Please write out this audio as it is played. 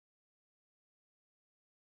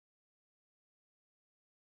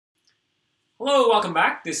Hello, welcome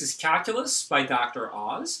back. This is Calculus by Dr.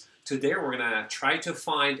 Oz. Today we're going to try to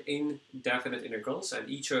find indefinite integrals, and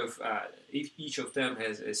each of them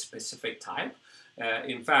has a specific type.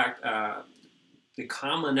 In fact, the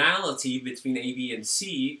commonality between A, B, and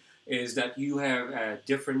C is that you have a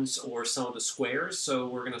difference or sum of the squares. So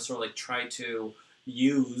we're going to sort of like try to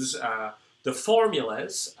use the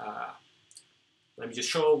formulas. Let me just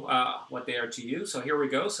show what they are to you. So here we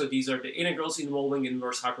go. So these are the integrals involving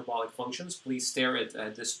inverse hyperbolic functions. Please stare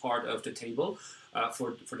at this part of the table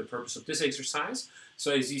for the purpose of this exercise.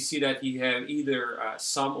 So as you see that you have either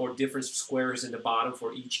sum or difference of squares in the bottom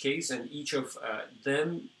for each case, and each of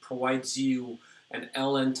them provides you an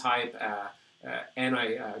ln type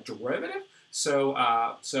antiderivative. So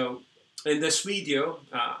in this video,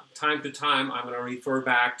 time to time, I'm going to refer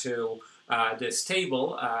back to this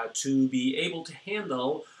table to be able to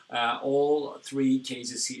handle all three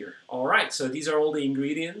cases here. All right, so these are all the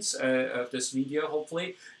ingredients of this video,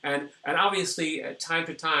 hopefully, and obviously, time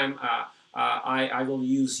to time, I will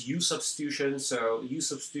use U substitution. So U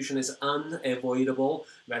substitution is unavoidable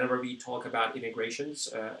whenever we talk about integrations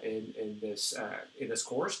in this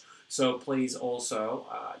course. So please also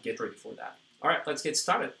get ready for that. All right, let's get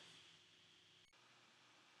started.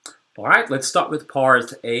 All right, let's start with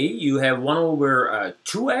part A. You have 1 over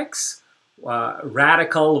 2x,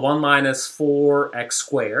 radical 1 minus 4x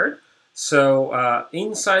squared. So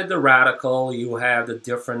inside the radical, you have the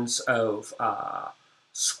difference of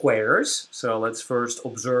squares. So let's first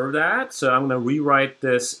observe that. So I'm going to rewrite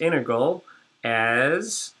this integral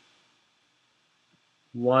as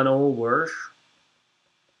 1 over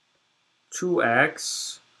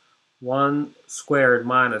 2x 1 squared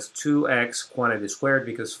minus 2x quantity squared,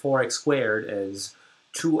 because 4x squared is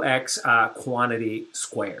 2x quantity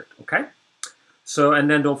squared, okay? So, and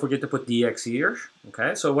then don't forget to put dx here,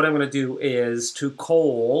 okay? So what I'm going to do is to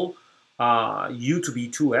call u to be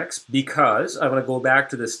 2x, because I'm going to go back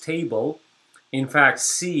to this table, in fact,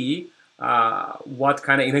 see what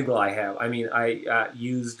kind of integral I have. I mean, I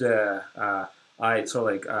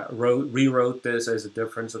rewrote this as a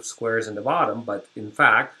difference of squares in the bottom, but in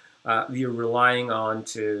fact, we are relying on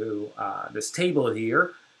to this table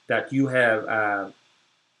here that you have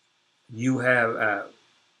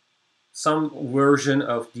some version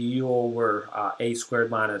of du over a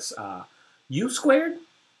squared minus u squared.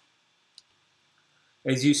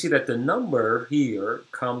 As you see that the number here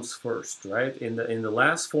comes first, right? In the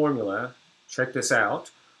last formula, check this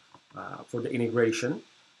out for the integration,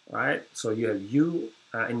 right? So you have u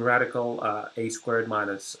in radical a squared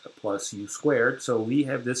minus plus u squared. So we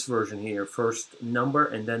have this version here, first number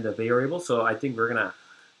and then the variable. So I think we're going to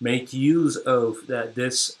make use of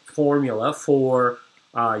this formula for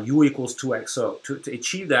u equals 2x. So to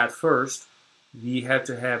achieve that first, we have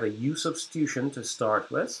to have a u substitution to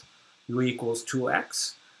start with. U equals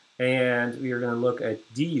 2x. And we are going to look at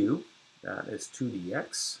du, that is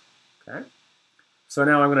 2dx. Okay. So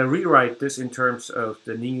now I'm going to rewrite this in terms of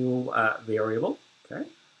the new variable. Okay,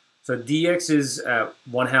 so dx is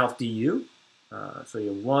 1/2 du, so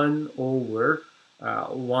you have 1 over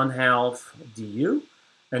 1/2 du,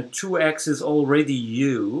 and 2x is already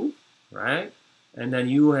u, right? And then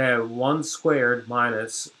you have 1 squared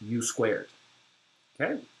minus u squared.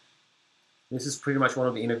 Okay, this is pretty much one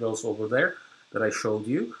of the integrals over there that I showed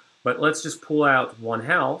you, but let's just pull out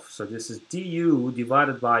 1/2. So this is du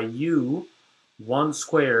divided by u 1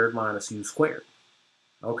 squared minus u squared.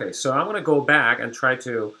 Okay, so I'm going to go back and try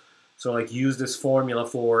to use this formula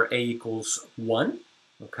for a equals 1,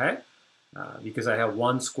 okay? Because I have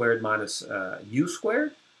 1 squared minus u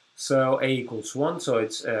squared. So a equals 1, so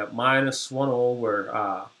it's minus 1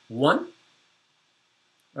 over 1.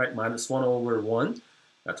 Right, minus 1 over 1.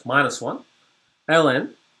 That's minus 1.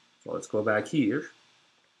 ln, so let's go back here.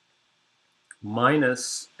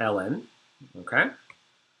 Minus ln, okay?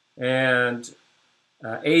 And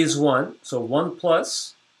a is 1, so 1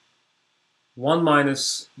 plus 1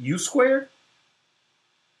 minus u squared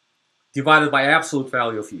divided by absolute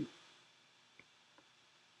value of u.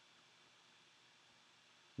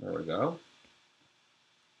 There we go.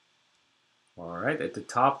 All right, at the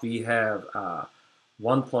top we have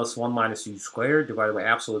 1 plus 1 minus u squared divided by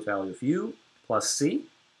absolute value of u plus c.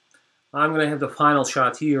 I'm going to have the final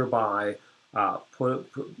shot here by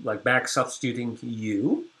back substituting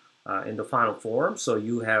u. In the final form, so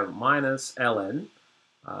you have minus ln,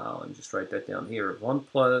 let me just write that down here, 1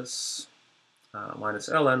 plus minus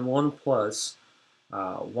ln, 1 plus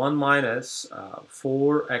 1 minus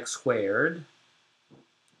 4x squared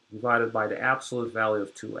divided by the absolute value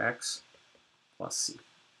of 2x plus c.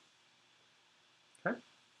 Okay?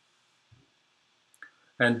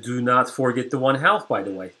 And do not forget the 1/2, by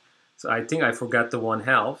the way. So I think I forgot the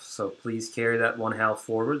 1/2, so please carry that 1/2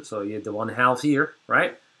 forward. So you have the 1/2 here,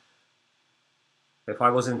 right? If I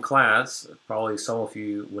was in class, probably some of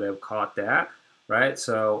you would have caught that, right?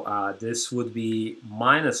 So this would be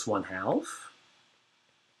minus 1/2,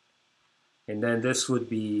 and then this would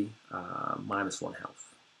be minus 1/2.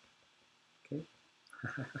 Okay.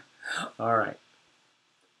 All right.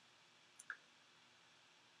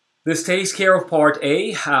 This takes care of part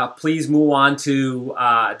A. Please move on to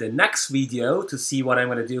the next video to see what I'm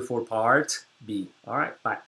going to do for part B. All right, bye.